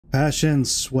Passion,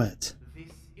 sweat.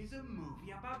 This is a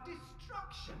movie about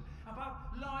destruction, about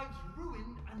lives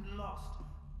ruined and lost.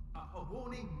 A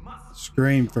warning must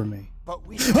Scream for me. But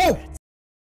we Oh!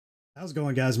 How's it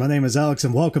going, guys? My name is Alex,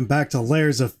 and welcome back to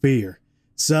Layers of Fear.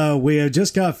 So, we have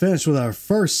just got finished with our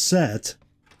first set,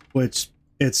 which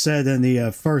it said in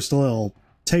the first little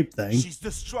tape thing. She's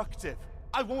destructive.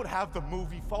 I won't have the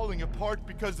movie falling apart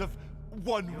because of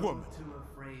one woman. too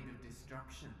afraid of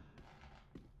destruction.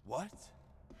 What?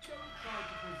 Don't try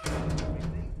to preserve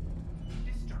everything.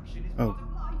 Destruction is Oh. part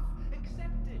of life.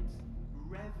 Accept it.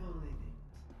 Revel in it.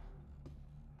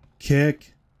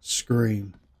 Kick,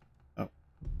 scream. Oh.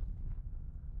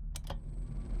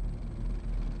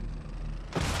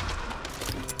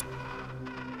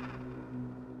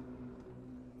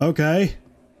 Okay.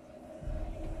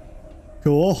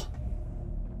 Cool.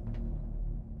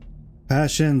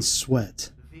 Passion,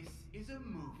 sweat. This is a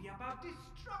movie about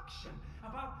destruction,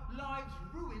 about lives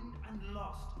ruined and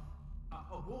lost.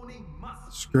 A warning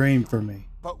must Scream for me.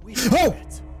 But we Oh!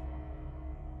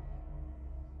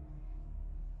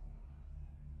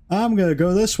 I'm gonna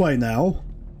go this way now.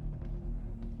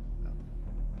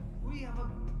 We have a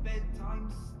bedtime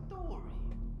story.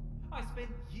 I spent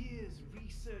years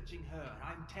researching her, and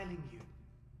I'm telling you,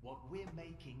 what we're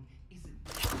making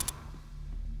isn't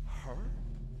Her?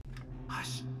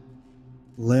 Hush.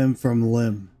 Limb from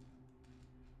limb.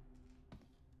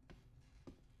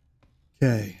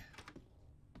 Okay.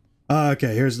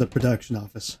 Okay, here's the production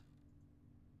office.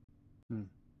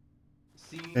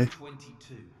 Scene Okay.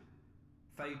 22.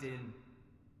 Fade in.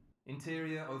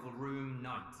 Interior oval room,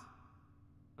 night.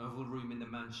 Oval room in the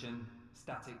mansion.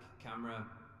 Static camera.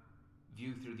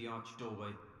 View through the arched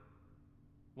doorway.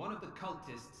 One of the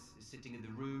cultists is sitting in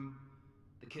the room.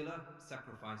 The killer,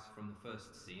 sacrificed from the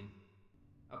first scene,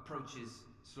 approaches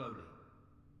slowly.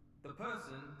 The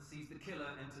person sees the killer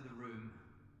enter the room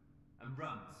and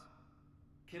runs.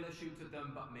 Killer shoots at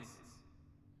them but misses.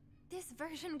 This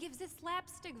version gives a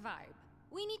slapstick vibe.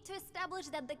 We need to establish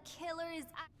that the killer is...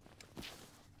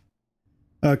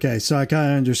 Okay, so I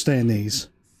kind of understand these.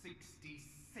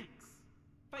 66.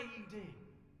 Fade in.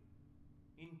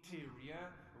 Interior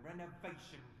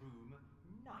renovation room,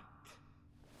 night.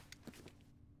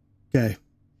 Okay.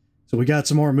 So we got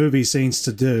some more movie scenes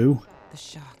to do. The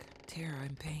shock, terror,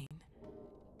 and pain.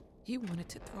 He wanted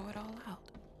to throw it all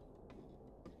out.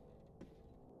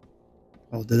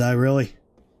 Oh, did I really?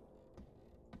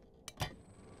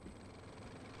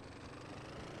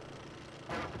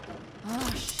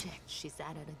 Oh shit, she's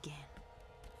at it again.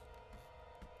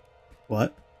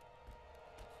 What?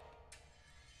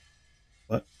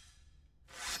 What?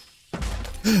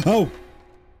 Oh!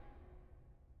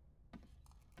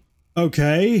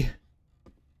 Okay.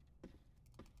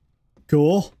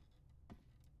 Cool.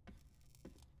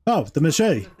 Oh, the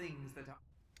machete. Things that are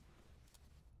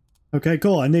Okay,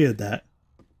 cool. I needed that.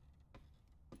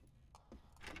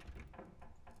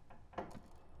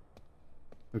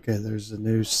 Okay, there's a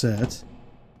new set.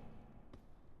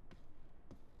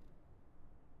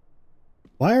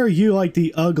 Why are you like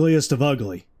the ugliest of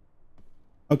ugly?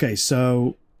 Okay,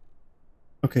 so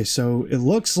it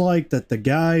looks like that the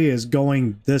guy is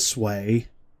going this way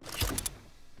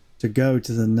to go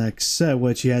to the next set,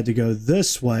 which he had to go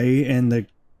this way, and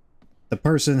the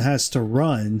person has to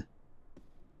run,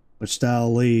 which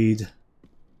that'll lead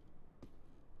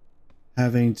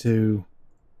having to...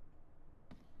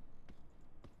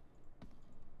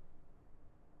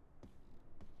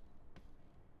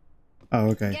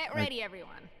 Oh, okay. Get ready, everyone.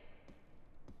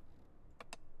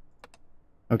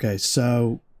 Okay,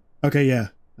 so... Okay, yeah.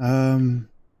 Let's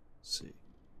see.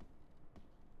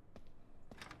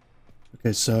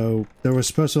 Okay, so there was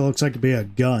supposed to look like to be a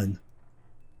gun.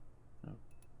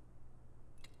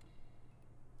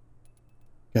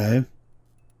 Okay.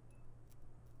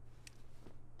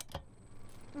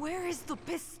 Where is the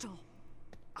pistol?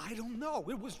 I don't know.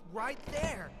 It was right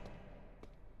there.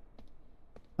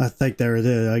 I think there it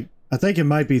is. I think it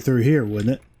might be through here,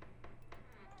 wouldn't it?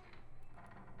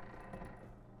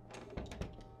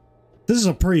 This is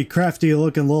a pretty crafty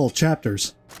looking little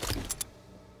chapters.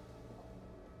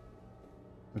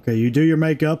 Okay, you do your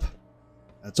makeup.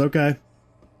 That's okay.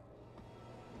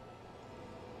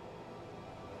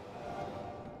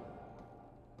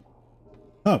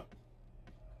 Oh.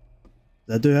 Does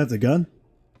that dude have the gun?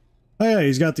 Oh yeah,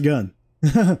 he's got the gun.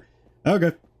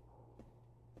 Okay.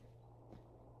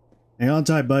 Hang on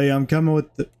tight, buddy. I'm coming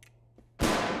with the...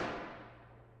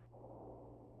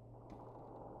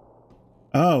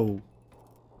 Oh.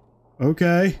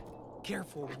 Okay.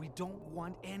 Careful, we don't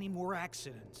want any more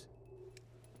accidents.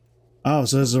 Oh,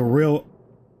 so this is a real...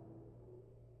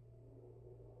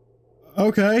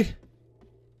 Okay.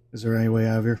 Is there any way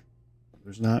out of here?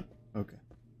 There's not? Okay.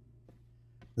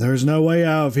 There's no way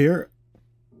out of here.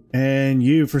 And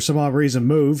you, for some odd reason,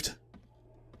 moved.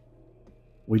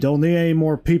 We don't need any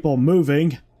more people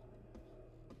moving.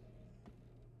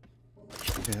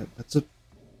 Okay, that's a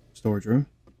storage room.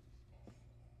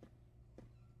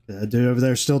 That dude over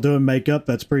there still doing makeup.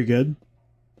 That's pretty good.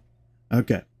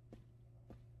 Okay.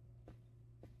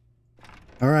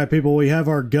 Alright, people, we have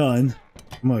our gun.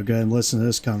 I'm gonna go ahead and listen to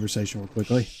this conversation real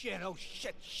quickly. Shit, oh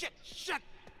shit, shit, shit!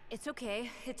 It's okay,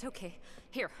 it's okay.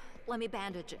 Here, let me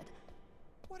bandage it.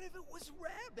 What if it was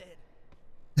rabid?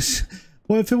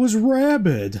 What if it was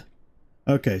rabid?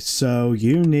 Okay, so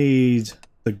you need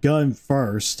the gun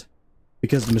first,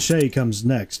 because the machete comes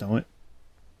next, don't it?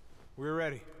 We're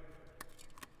ready.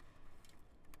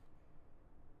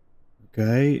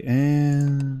 Okay,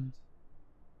 and...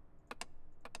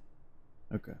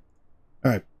 Okay.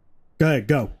 Alright. Go ahead,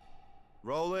 go.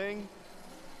 Rolling.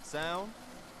 Sound.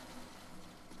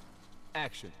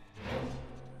 Action.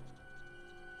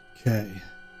 Okay.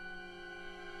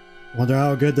 Wonder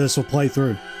how good this will play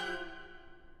through.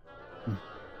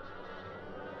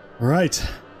 Alright.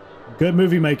 Good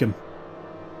movie making.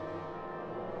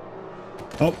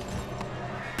 Oh.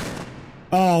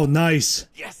 Oh, nice.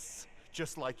 Yes!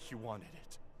 Just like you wanted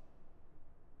it.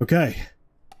 Okay.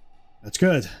 That's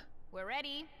good. We're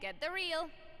ready. Get the reel.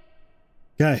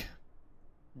 Okay.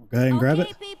 We'll go ahead and grab it.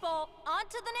 Okay, people. On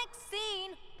to the next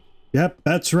scene. Yep,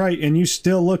 that's right. And you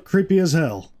still look creepy as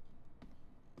hell.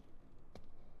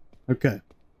 Okay.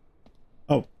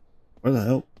 Oh. Where the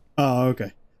hell? Oh, okay.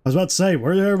 I was about to say,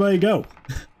 where did everybody go?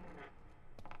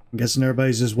 I'm guessing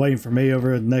everybody's just waiting for me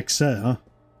over the next set, huh?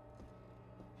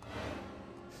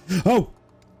 Oh!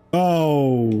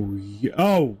 Oh!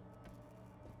 Oh!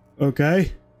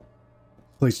 Okay.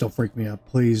 Please don't freak me out.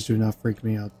 Please do not freak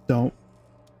me out. Don't.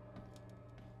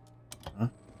 Huh?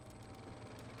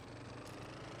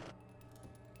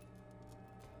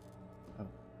 Oh.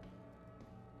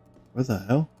 What the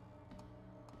hell?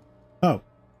 Oh.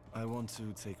 I want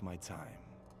to take my time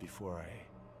before I...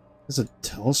 Is it a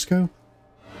telescope?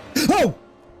 Oh!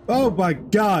 Oh my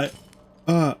god!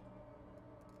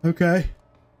 Okay.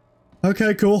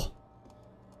 Okay, cool.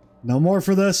 No more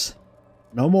for this.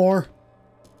 No more.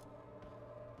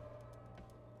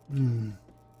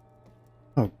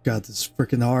 Oh god, this is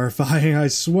freaking horrifying. I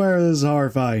swear this is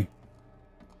horrifying.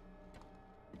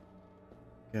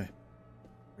 Okay.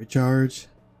 Recharge.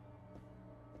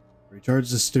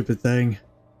 Recharge this stupid thing.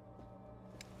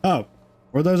 Oh,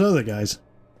 where are those other guys?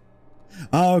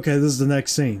 Oh, okay, this is the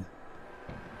next scene.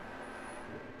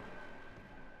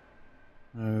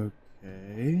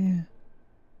 Okay.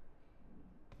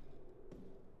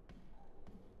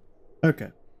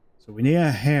 Okay. So we need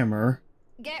a hammer.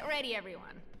 Get ready,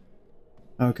 everyone.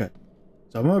 Okay.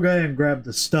 So I'm gonna go ahead and grab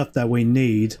the stuff that we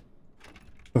need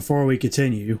before we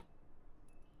continue.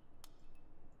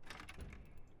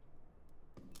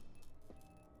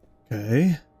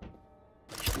 Okay.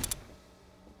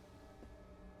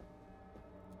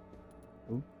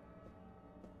 Oh.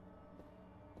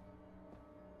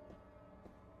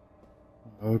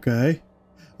 Okay.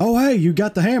 Oh, hey, you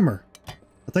got the hammer.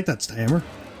 I think that's the hammer.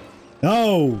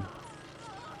 No!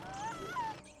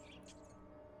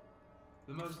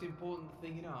 The most important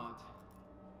thing in art.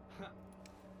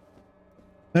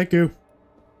 Thank you.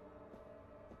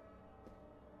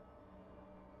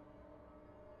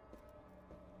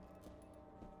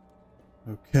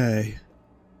 Okay.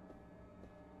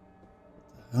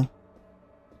 What the hell?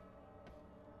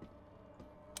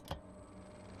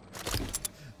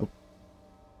 Oh.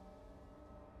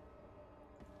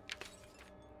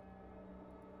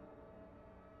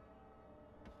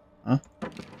 Huh?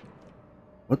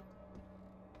 What?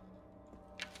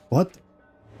 What?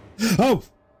 Oh!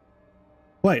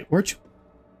 Wait, weren't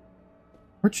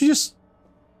you just...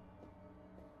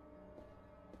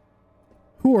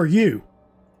 Who are you?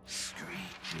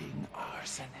 Screeching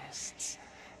arsonists,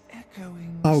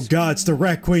 echoing... Oh god, it's the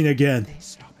Rat Queen again. They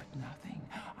stop at nothing.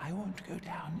 I won't go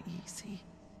down easy.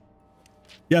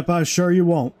 Yep, I'm sure you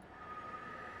won't.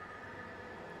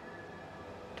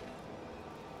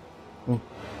 Oh.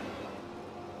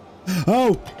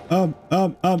 Oh!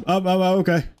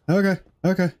 Okay.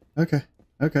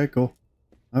 Okay, cool.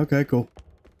 Okay, cool.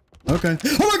 Okay.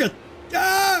 Oh my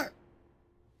god!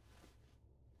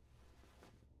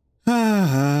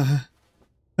 Ah!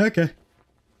 Okay.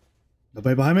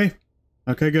 Nobody behind me?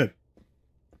 Okay, good.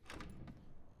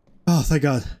 Oh, thank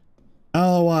god. I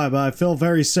don't know why, but I feel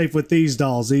very safe with these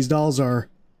dolls. These dolls are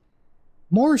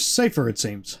more safer, it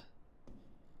seems.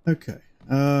 Okay.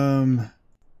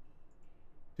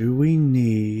 Do we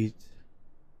need...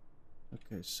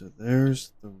 Okay, so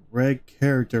there's the red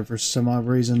character. For some odd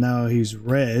reason now he's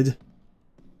red.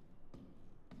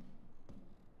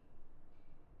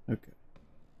 Okay.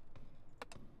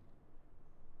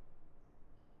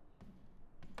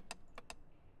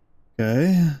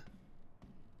 Okay.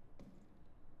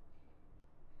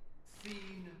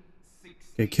 Scene 16.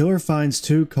 Okay, killer finds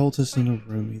two cultists in a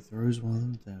room. He throws one of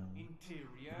them down.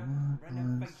 Interior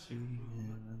I see renovation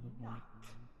room.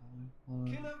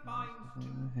 him. Killer finds two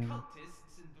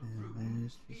cultists in the room.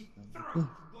 He throws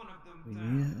one of them We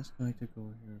down. need an escalator to go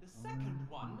here. The second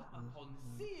one, upon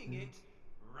seeing it,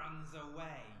 runs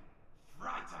away,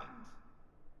 frightened.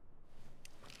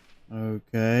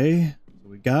 Okay. So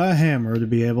we got a hammer to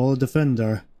be able to defend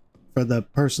our... for the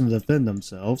person to defend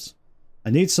themselves. I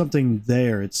need something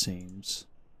there, it seems.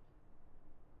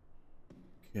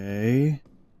 Okay.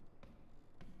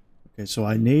 Okay, so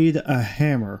I need a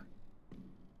hammer.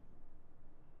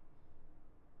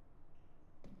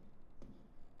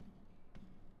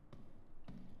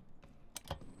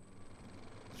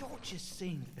 You're just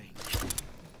saying things.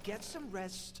 Get some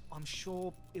rest. I'm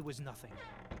sure it was nothing.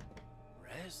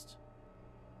 Rest?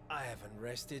 I haven't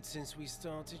rested since we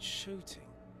started shooting.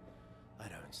 I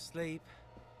don't sleep.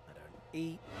 I don't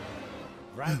eat.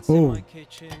 Rats in my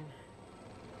kitchen.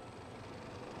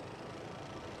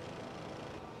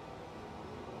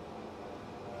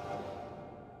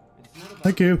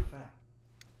 Thank you.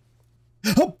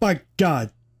 Oh my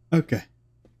god. Okay.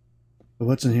 But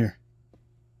what's in here?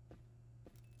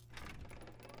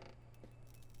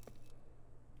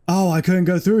 Oh, I couldn't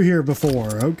go through here before.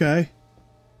 Okay.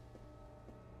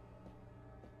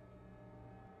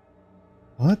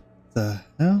 What the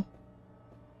hell?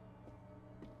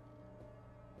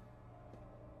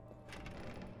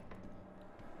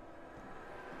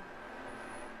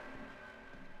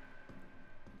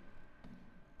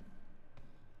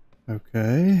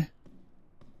 Okay.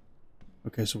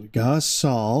 Okay, so we got a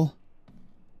saw.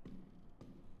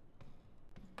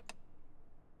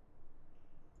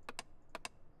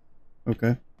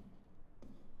 Okay.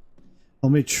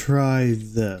 Let me try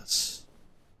this.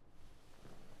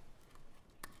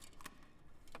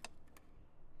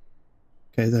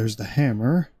 Okay, there's the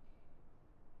hammer.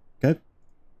 Okay.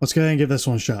 Let's go ahead and give this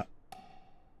one a shot.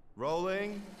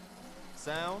 Rolling.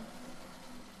 Sound.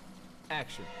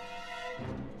 Action.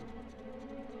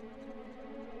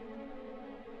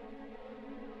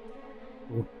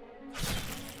 Ooh.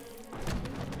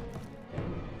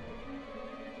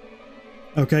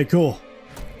 Okay, cool.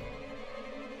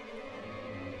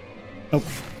 Oh.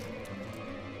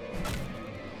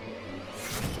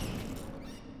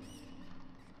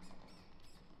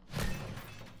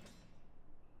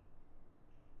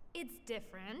 It's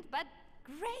different, but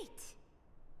great.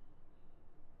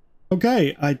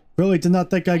 Okay, I really did not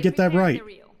think I'd get that prepared right. the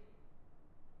reel.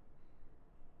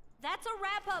 That's a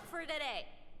wrap up for today.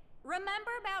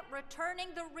 Remember about returning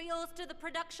the reels to the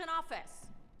production office.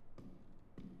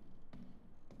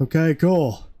 Okay,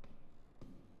 cool.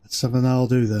 That's something I'll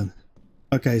do then.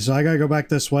 Okay, so I gotta go back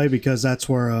this way because that's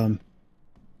where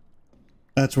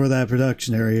that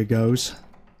production area goes.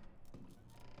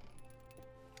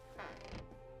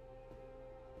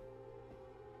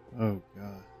 Oh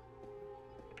god.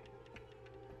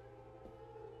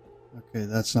 Okay,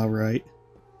 that's not right.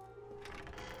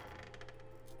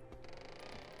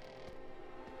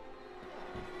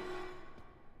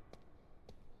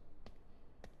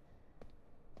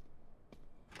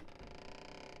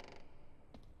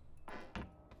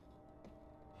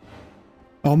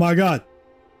 Oh my god.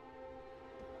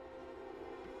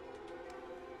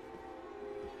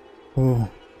 Oh.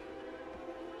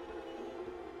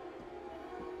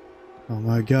 Oh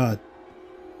my god.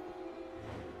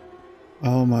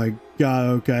 Oh my god,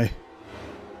 okay.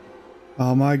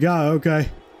 Oh my god, okay.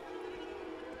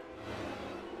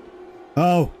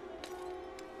 Oh.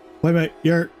 Wait a minute,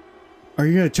 are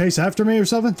you gonna chase after me or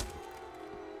something?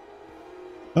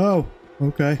 Oh,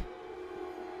 okay.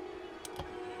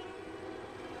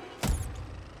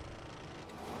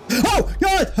 Oh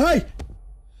god, hey!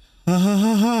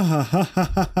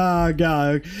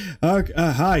 God. Okay,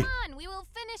 hi. Come on, we will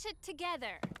finish it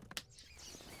together.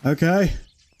 Okay.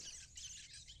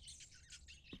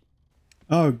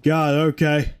 Oh god,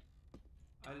 okay.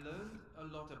 I learned a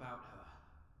lot about her.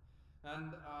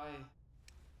 And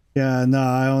Yeah, no,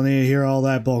 I don't need to hear all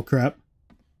that bullcrap.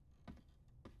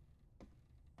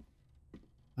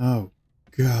 Oh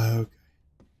god,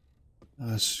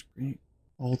 okay. Screen,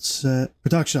 alt set,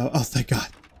 production, oh thank god.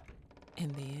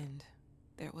 In the end,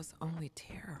 there was only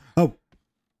terror. Oh.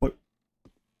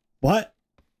 What?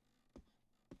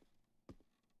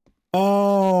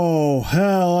 Oh,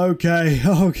 hell, okay.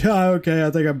 Okay, I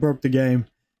think I broke the game.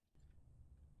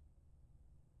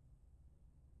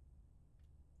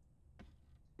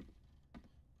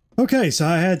 Okay, so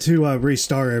I had to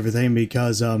restart everything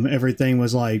because everything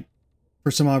was like, for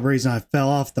some odd reason, I fell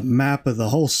off the map of the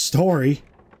whole story.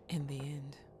 In the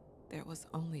end, there was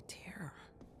only terror.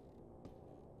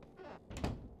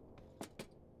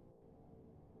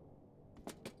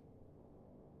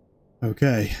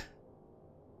 Okay.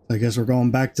 I guess we're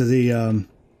going back to the,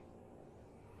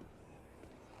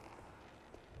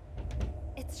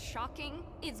 It's shocking,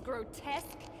 it's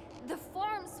grotesque. The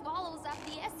form swallows up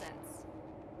the essence.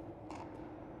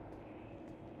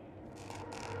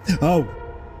 Oh!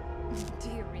 Do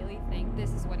you really think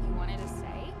this is what he wanted to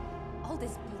say? All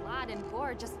this blood and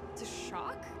gore just to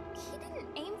shock? He didn't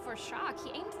aim for shock,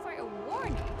 he aimed for a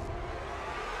warning.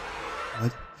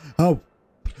 What? Oh!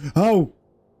 Oh!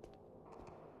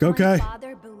 Okay. My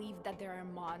father believed that there are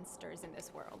monsters in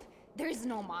this world. There is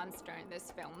no monster in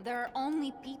this film. There are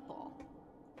only people.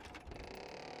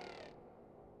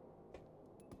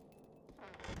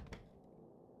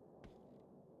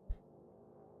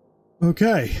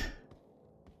 Okay.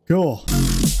 Cool.